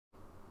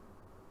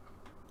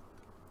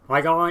Hi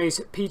guys,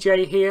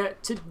 PJ here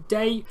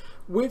today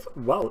with,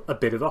 well, a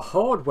bit of a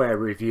hardware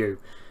review.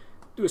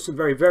 There were some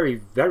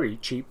very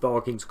cheap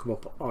bargains come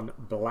up on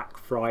Black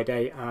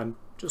Friday, and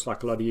just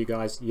like a lot of you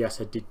guys,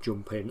 yes, I did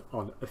jump in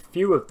on a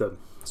few of them.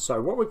 So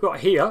what we've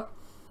got here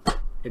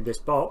in this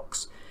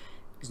box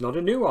is not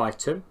a new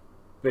item,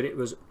 but it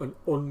was an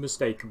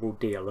unmistakable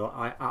deal that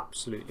I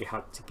absolutely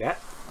had to get.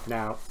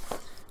 Now,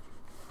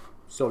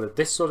 sort of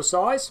this sort of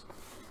size,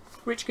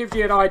 which gives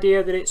you an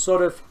idea that it's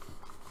sort of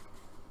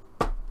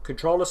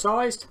controller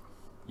sized.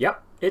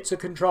 Yep, it's a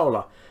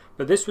controller,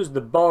 but this was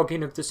the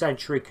bargain of the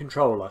century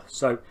controller.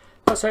 So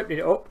let's open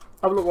it up,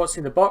 have a look what's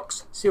in the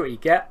box, see what you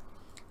get,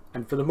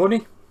 and for the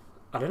money,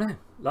 I don't know,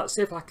 let's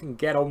see if I can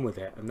get on with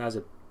it. And there's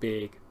a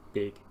big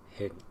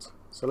hint.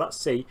 So let's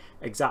see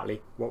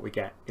exactly what we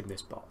get in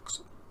this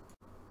box.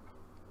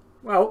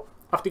 Well,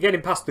 after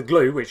getting past the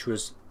glue,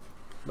 that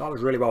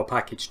was really well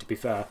packaged, to be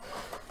fair,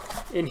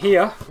 in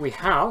here we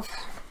have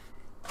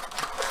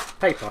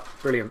paper.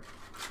 Brilliant.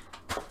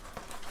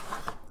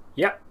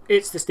 Yep,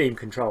 it's the Steam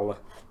controller.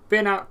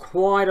 Been out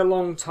quite a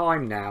long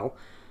time now,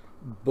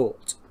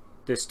 but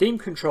the Steam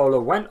controller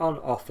went on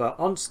offer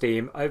on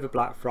Steam over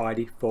Black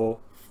Friday for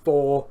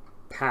 £4.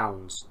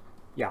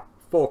 Yeah,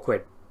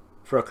 £4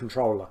 for a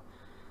controller.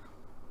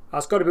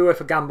 That's got to be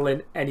worth a gamble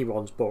in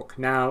anyone's book.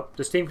 Now,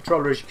 the Steam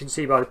controller, as you can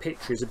see by the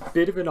picture, is a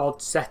bit of an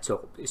odd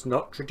setup. It's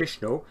not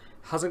traditional,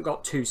 hasn't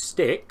got two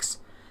sticks.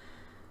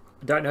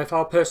 I don't know if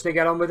I'll personally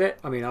get on with it.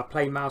 I mean, I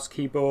play mouse,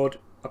 keyboard,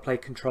 I play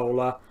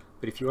controller.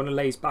 But if you want to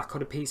laze back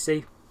on a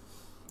PC,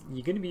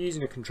 you're going to be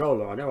using a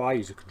controller. I know I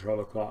use a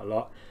controller quite a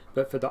lot.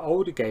 But for the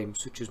older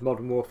games, such as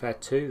Modern Warfare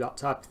 2, that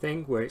type of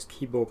thing, where it's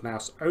keyboard,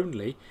 mouse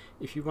only,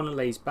 if you want to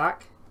laze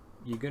back,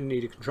 you're going to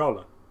need a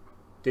controller.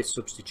 This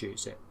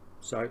substitutes it.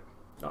 So,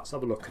 let's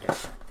have a look at it.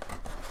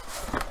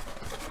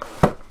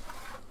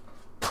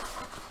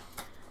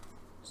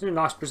 It's in a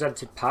nice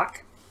presented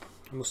pack,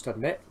 I must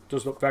admit. It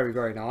does look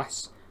very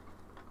nice.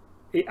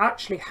 It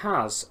actually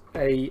has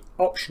a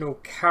optional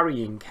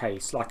carrying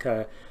case, like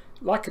a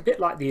bit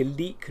like the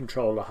Elite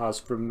controller has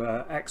from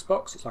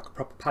Xbox. It's like a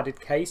proper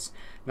padded case.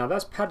 Now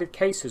those padded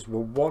cases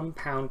were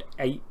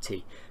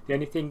 £1.80. The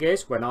only thing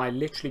is, when I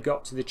literally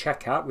got to the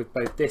checkout with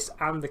both this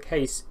and the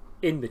case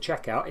in the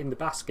checkout, in the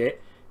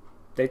basket,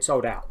 they'd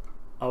sold out.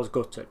 I was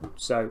gutted.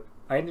 So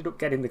I ended up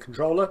getting the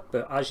controller,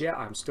 but as yet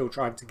I'm still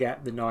trying to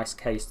get the nice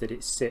case that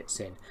it sits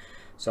in.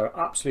 So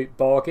absolute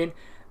bargain.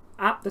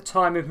 At the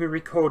time of me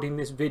recording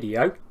this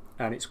video,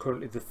 and it's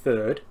currently the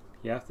 3rd,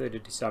 yeah, 3rd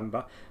of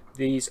December,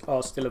 these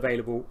are still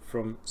available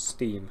from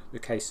Steam. The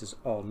cases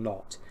are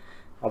not.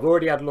 I've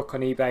already had a look on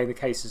eBay and the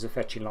cases are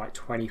fetching like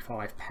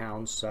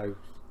 £25, so,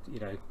 you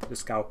know, the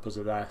scalpers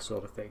are there,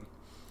 sort of thing.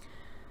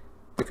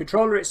 The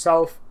controller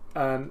itself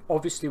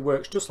obviously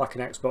works just like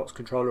an Xbox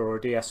controller or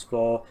a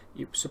DS4.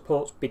 It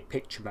supports big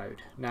picture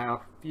mode.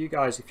 Now, for you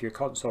guys, if you're a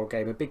console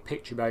gamer, big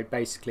picture mode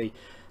basically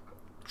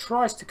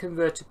tries to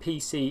convert a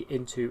PC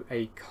into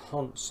a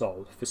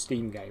console for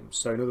Steam games.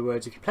 So in other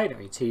words, if you're playing it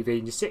on your TV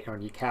and you're sitting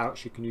on your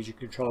couch, you can use your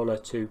controller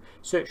to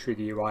search through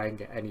the UI and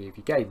get any of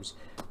your games.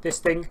 This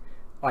thing,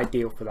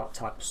 ideal for that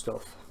type of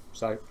stuff.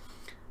 So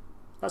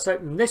let's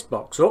open this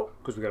box up,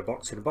 because we've got a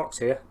box in a box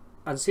here,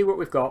 and see what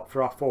we've got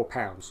for our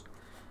 £4.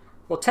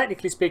 Well,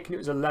 technically speaking, it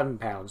was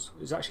 £11.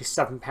 It was actually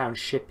 £7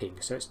 shipping,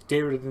 so it's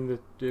dearer than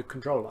the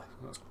controller.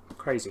 That's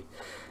crazy.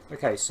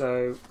 Okay,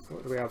 so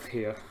what do we have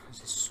here? Is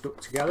this stuck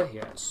together?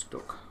 Yeah, it's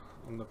stuck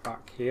on the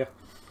back here.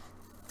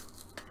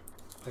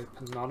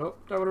 Open that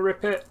up. Don't want to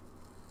rip it.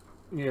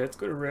 Yeah, it's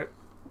going to rip.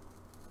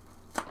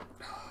 Oh,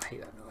 I hate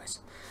that noise.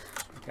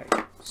 Okay,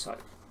 so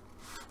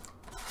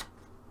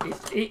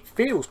it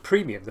feels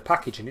premium, the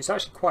packaging. It's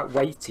actually quite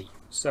weighty,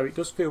 so it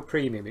does feel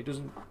premium. It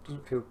doesn't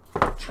feel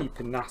cheap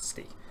and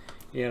nasty.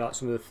 You know, like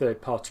some of the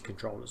third-party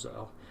controllers that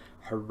are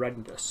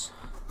horrendous.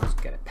 Let's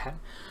get a pen.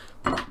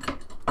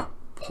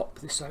 Pop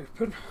this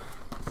open.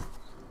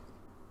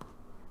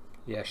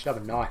 Yeah, I should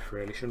have a knife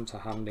really, shouldn't I,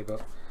 handy,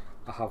 but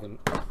I haven't.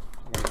 I've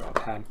only got a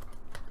pen.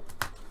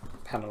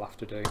 Pen will have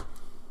to do.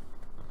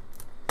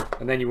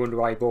 And then you wonder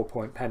why your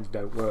ballpoint pens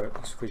don't work.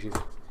 It's because you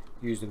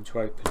use them to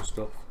open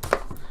stuff.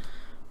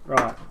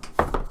 Right.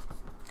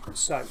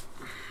 So,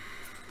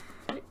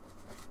 it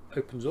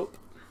opens up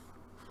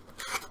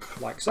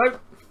like so.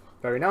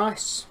 Very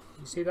nice.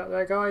 You see that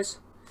there, guys?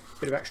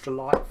 Bit of extra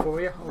light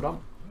for you. Hold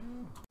on.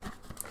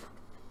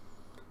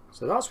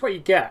 So that's what you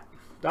get.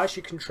 That's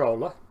your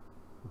controller.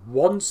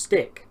 One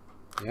stick.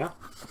 Yeah.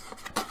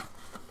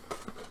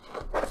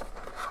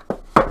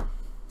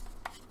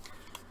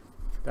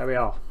 There we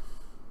are.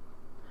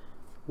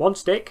 One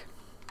stick.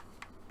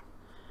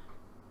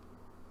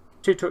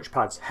 2 touch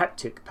pads,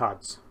 haptic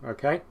pads.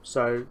 Okay,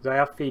 so they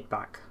have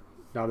feedback.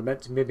 Now they're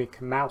meant to mimic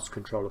a mouse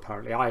control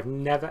apparently. I have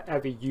never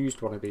ever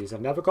used one of these. I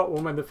never got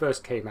one when they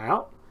first came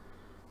out.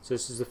 So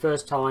this is the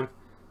first time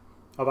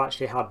I've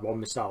actually had one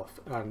myself.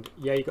 And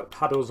yeah, you got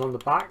paddles on the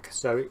back,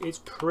 so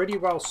it's pretty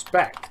well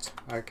spec'd.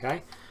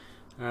 Okay,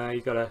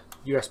 you've got a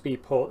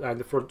USB port there in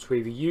the front to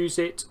either use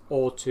it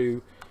or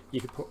to, you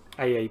can put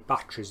AA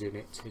batteries in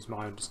it, is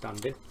my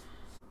understanding.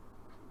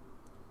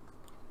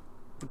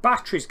 The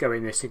batteries go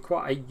in this in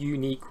quite a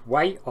unique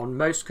way. On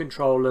most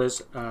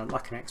controllers,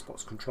 like an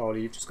Xbox controller,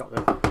 you've just got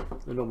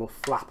the normal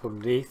flap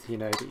underneath, you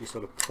know, that you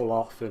sort of pull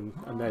off, and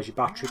there's your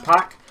battery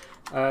pack.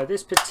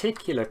 This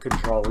particular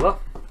controller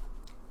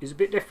is a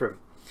bit different.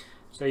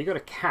 So you've got a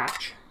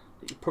catch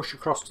that you push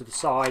across to the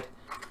side.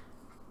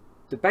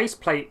 The base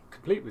plate,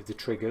 complete with the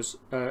triggers,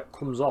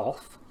 comes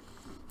off,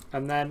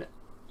 and then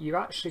you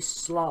actually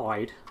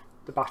slide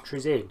the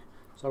batteries in.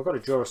 So I've got a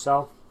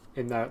Duracell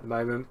in there at the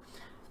moment,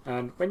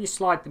 and when you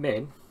slide them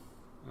in,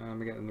 let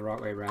me get them the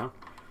right way around,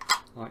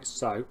 like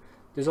so,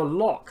 there's a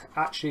lock,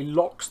 actually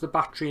locks the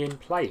battery in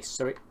place.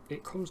 So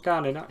it comes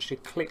down and actually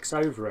clicks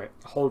over it,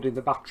 holding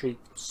the battery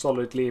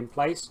solidly in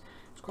place.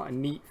 It's quite a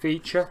neat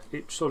feature.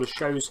 It sort of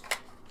shows,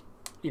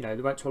 you know,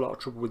 they went to a lot of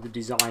trouble with the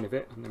design of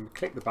it, and then we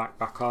click the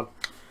back on,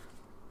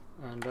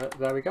 and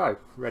there we go,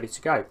 ready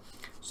to go.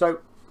 So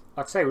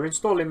like I say, we're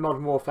installing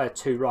Modern Warfare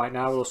 2 right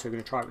now. We're also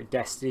going to try it with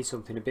Destiny,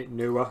 something a bit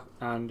newer,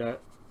 and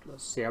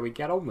let's see how we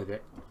get on with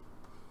it.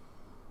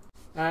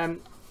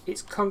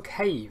 It's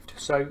concaved,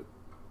 so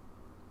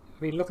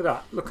I mean, look at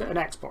that. Look at an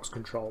Xbox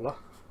controller.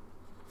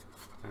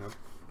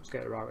 Let's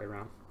get it the right way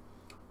around.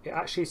 It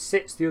actually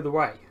sits the other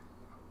way.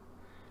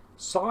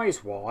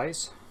 Size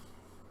wise,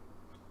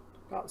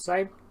 about the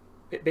same.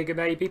 Bit bigger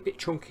maybe, bit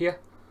chunkier.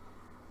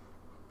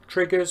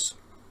 Triggers,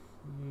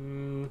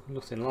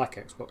 nothing like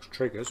Xbox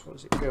triggers. What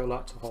does it feel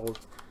like to hold?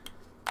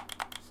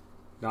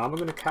 Now I'm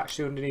going to catch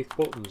the underneath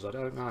buttons, I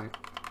don't know.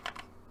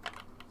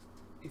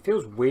 It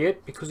feels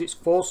weird because it's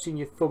forcing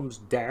your thumbs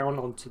down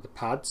onto the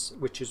pads,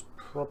 which is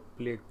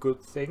probably a good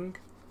thing.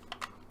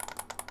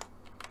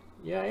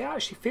 Yeah, it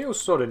actually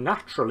feels sort of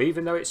natural,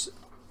 even though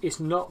it's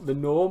not the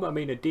norm. I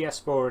mean, a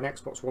DS4 or an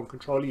Xbox One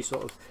controller, you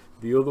sort of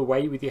the other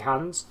way with your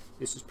hands.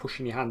 This is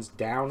pushing your hands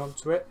down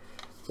onto it.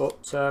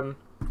 But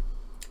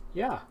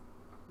yeah,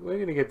 we're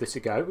going to give this a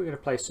go. We're going to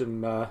play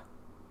some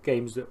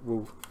games that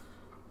will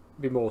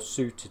be more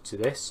suited to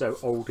this, so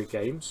older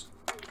games.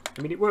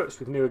 I mean, it works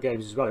with newer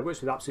games as well. It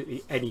works with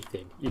absolutely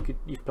anything. You could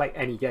play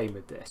any game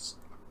with this.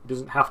 It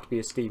doesn't have to be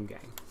a Steam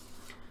game.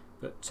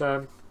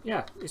 But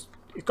yeah, it's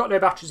got no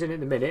batteries in it at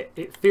the minute.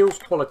 It feels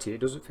quality.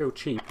 It doesn't feel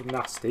cheap and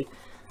nasty.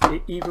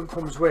 It even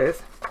comes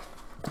with,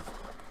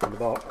 in the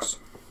box,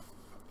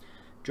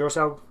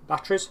 Duracell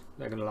batteries.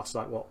 They're going to last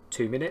like, what,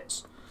 2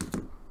 minutes.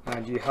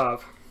 And you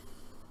have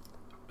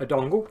a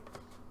dongle,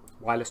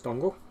 wireless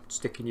dongle, to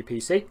stick in your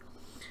PC.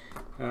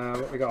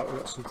 What we got? We've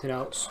got something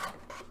else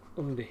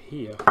under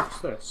here. What's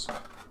this?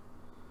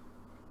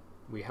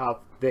 We have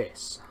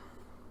this,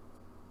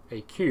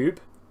 a cube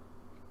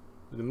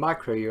with a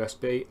micro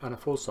USB and a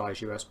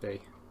full-size USB.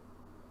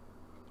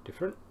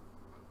 Different.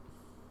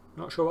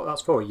 Not sure what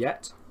that's for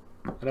yet,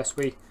 unless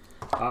we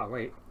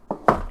wait,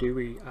 do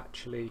we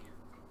actually?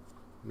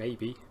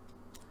 Maybe.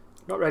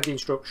 Not read the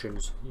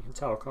instructions. You can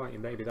tell, can't you?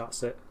 Maybe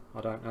that's it.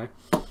 I don't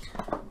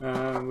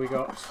know. We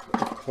got,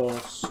 of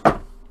course,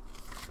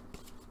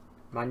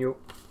 manual.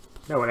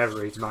 No one ever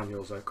reads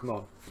manuals though, come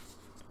on.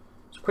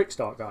 It's a quick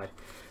start guide.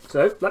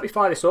 So let me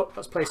fire this up,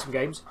 let's play some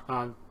games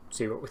and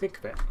see what we think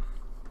of it.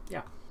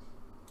 Yeah.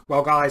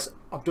 Well guys,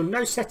 I've done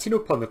no setting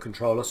up on the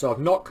controller, so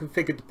I've not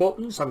configured the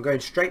buttons. I'm going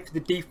straight for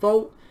the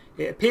default.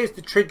 It appears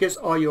the triggers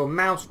are your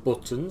mouse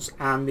buttons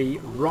and the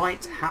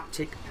right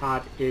haptic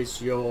pad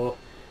is your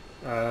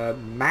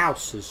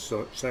mouse as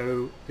such.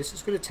 So this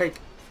is going to take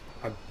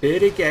a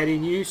bit of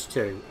getting used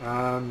to.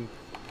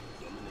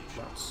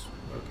 That's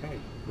okay.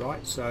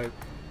 Right, so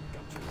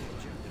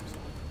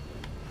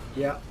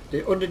yeah,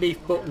 the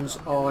underneath buttons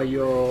are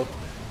your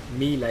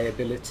melee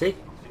ability.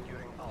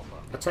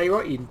 I'll tell you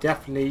what, you can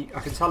definitely, I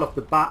can tell off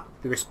the bat,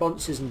 the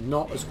response is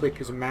not as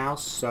quick as a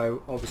mouse,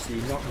 so obviously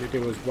you're not going to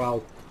do as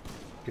well.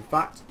 In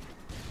fact,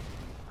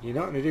 you're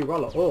not going to do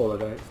well at all, I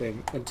don't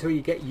think, until you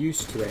get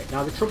used to it.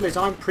 Now the trouble is,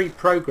 I'm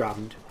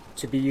pre-programmed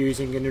to be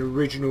using an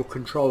original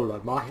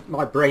controller.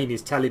 My brain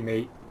is telling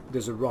me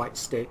there's a right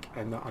stick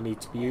and that I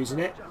need to be using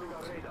it.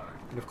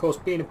 And of course,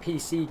 being a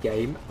PC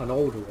game, an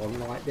older one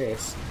like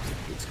this,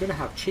 it's going to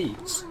have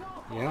cheats,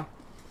 yeah?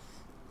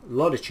 A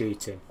lot of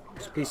cheating.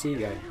 It's a PC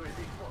game.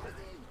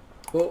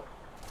 But,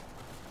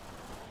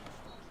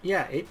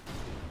 yeah,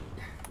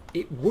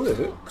 it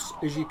works,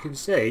 as you can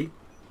see.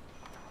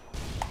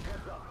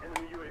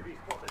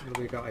 What have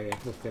we got here?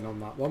 Nothing on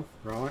that one.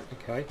 Right,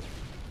 okay.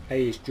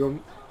 A is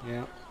jump,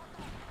 yeah.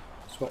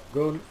 Swap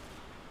gun.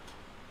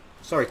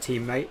 Sorry,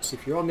 teammates,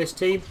 if you're on this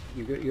team,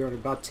 you're on a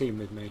bad team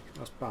with me.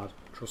 That's bad.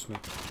 Trust me.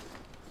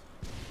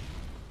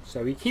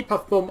 So we keep our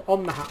thumb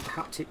on the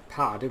haptic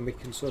pad and we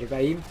can sort of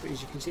aim, but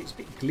as you can see it's a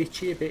bit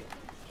glitchy,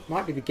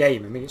 might be the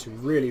game. I mean, it's a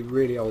really,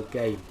 really old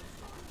game.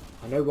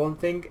 I know one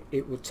thing,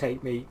 it will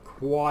take me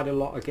quite a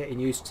lot of getting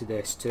used to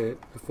this to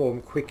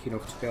perform quick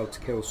enough to be able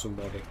to kill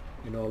somebody,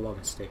 in all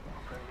honesty.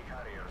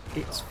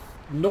 It's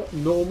not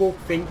normal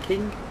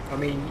thinking. I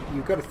mean,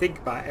 you've got to think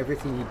about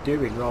everything you're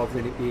doing rather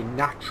than it being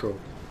natural,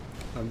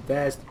 and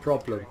there's the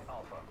problem.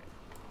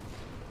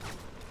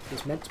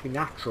 It's meant to be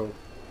natural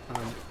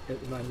and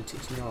at the moment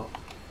it's not.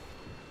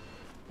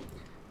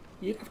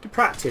 you'd have to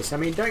practice. I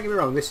mean, don't get me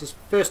wrong, this is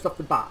first off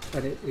the bat,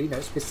 and it, you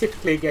know,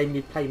 specifically a game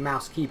you play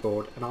mouse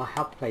keyboard, and I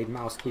have played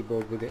mouse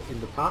keyboard with it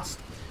in the past.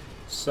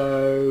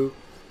 So,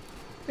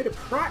 a bit of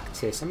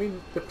practice. I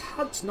mean, the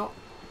pad's not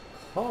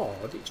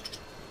hard, it's just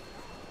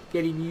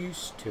getting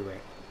used to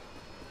it.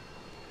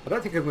 I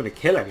don't think I'm going to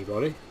kill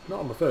anybody, not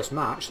on my first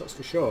match, that's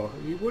for sure.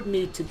 You would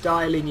need to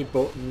dial in your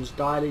buttons,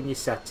 dial in your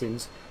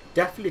settings,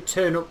 definitely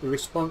turn up the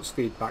response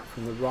feedback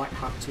from the right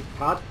haptic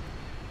pad,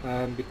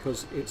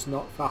 because it's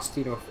not fast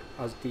enough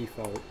as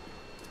default.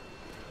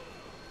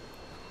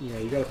 You know,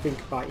 you've got to think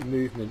about your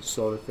movements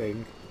sort of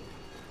thing.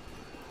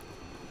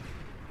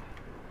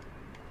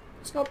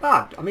 It's not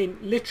bad. I mean,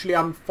 literally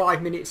I'm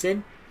 5 minutes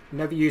in,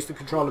 never used the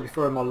controller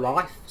before in my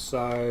life,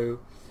 so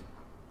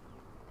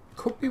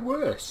could be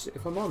worse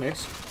if I'm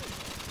honest.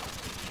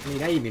 I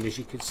mean, aiming, as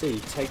you can see,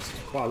 takes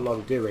quite a lot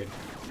of doing,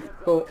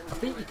 but I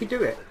think you can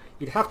do it.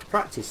 You'd have to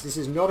practice. This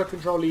is not a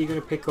controller you're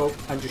going to pick up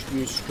and just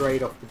use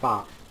straight off the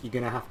bat. You're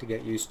going to have to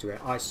get used to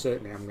it. I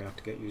certainly am going to have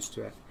to get used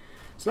to it.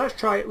 So let's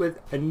try it with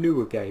a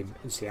newer game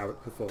and see how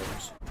it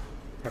performs.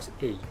 Press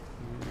E.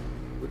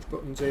 Which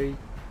button's E?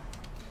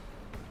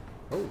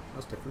 Oh,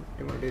 that's different.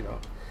 Didn't want to do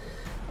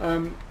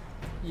that.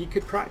 You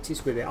could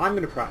practice with it. I'm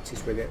going to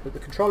practice with it, but the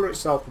controller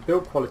itself, the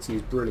build quality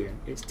is brilliant.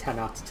 It's 10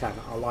 out of 10.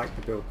 I like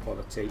the build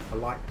quality. I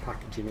like the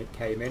packaging it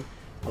came in.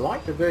 I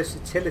like the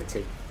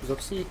versatility, because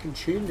obviously you can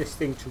tune this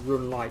thing to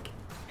run like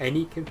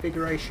any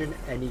configuration,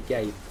 any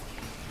game.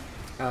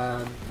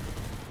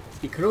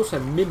 You can also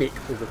mimic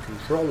other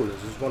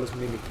controllers as well as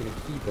mimicking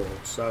a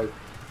keyboard, so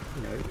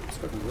you know, it's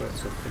got to be worth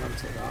something,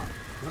 isn't it, that?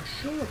 I'm not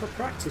sure if I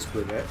practiced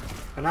with it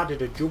and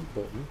added a jump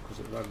button, because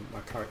at the moment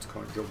my character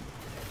can't jump.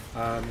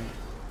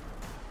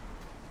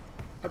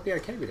 I'd be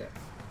okay with it,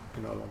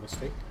 in all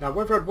honesty. Now,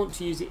 whether I'd want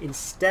to use it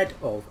instead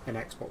of an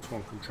Xbox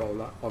One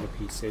controller on a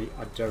PC,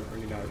 I don't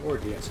really know, or a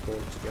DS4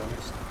 to be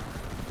honest.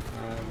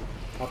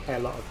 I play a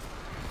lot of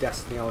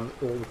Destiny on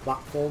all the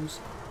platforms,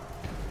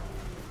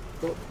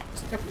 but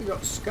it's definitely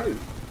got scope.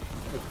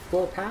 At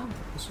 £4,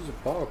 this was a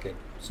bargain.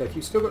 So if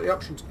you've still got the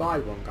option to buy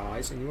one,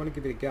 guys, and you want to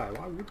give it a go,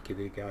 I would give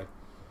it a go.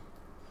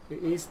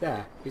 It is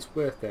there, it's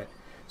worth it.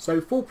 So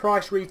full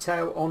price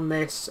retail on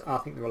this, I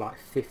think they were like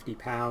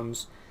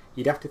 £50.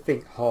 You'd have to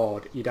think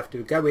hard. You'd have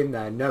to go in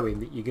there knowing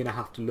that you're going to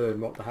have to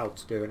learn what the hell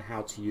to do and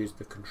how to use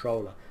the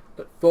controller.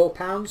 But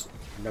 £4,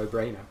 no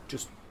brainer.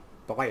 Just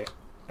buy it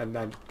and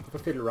then have a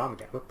fiddle around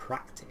with it. Have a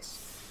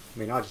practice. I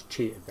mean, I just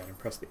cheated then and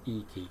pressed the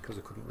E key because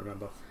I couldn't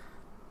remember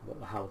what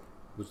the hell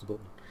was the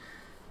button.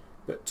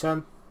 But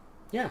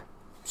yeah.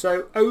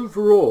 So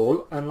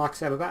overall, and like I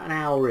said, about an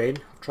hour in,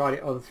 I've tried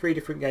it on 3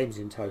 different games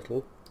in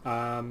total.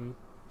 I am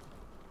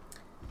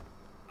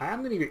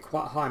going to give it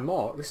quite a high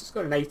mark. This has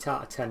got an 8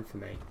 out of 10 for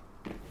me,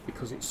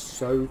 because it's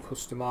so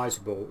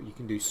customizable. You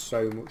can do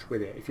so much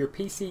with it. If you're a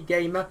PC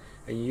gamer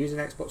and you use an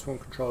Xbox One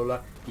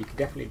controller, you can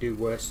definitely do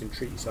worse than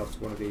treat yourself to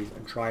one of these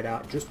and try it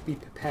out. Just be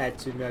prepared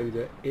to know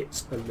that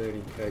it's a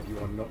learning curve. You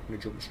are not going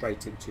to jump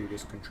straight into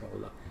this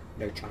controller.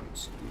 No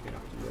chance. You're going to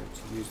have to learn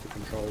to use the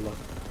controller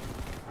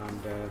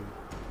and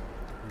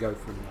go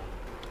from there.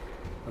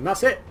 And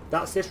that's it.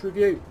 That's this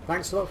review.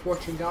 Thanks a lot for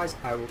watching, guys.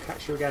 I will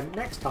catch you again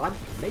next time.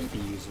 Maybe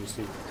using a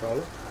Super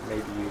Controller.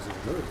 Maybe using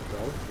another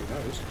controller. Who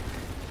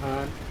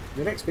knows?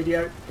 The next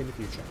video in the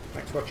future.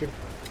 Thanks for watching.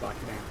 Bye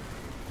for now.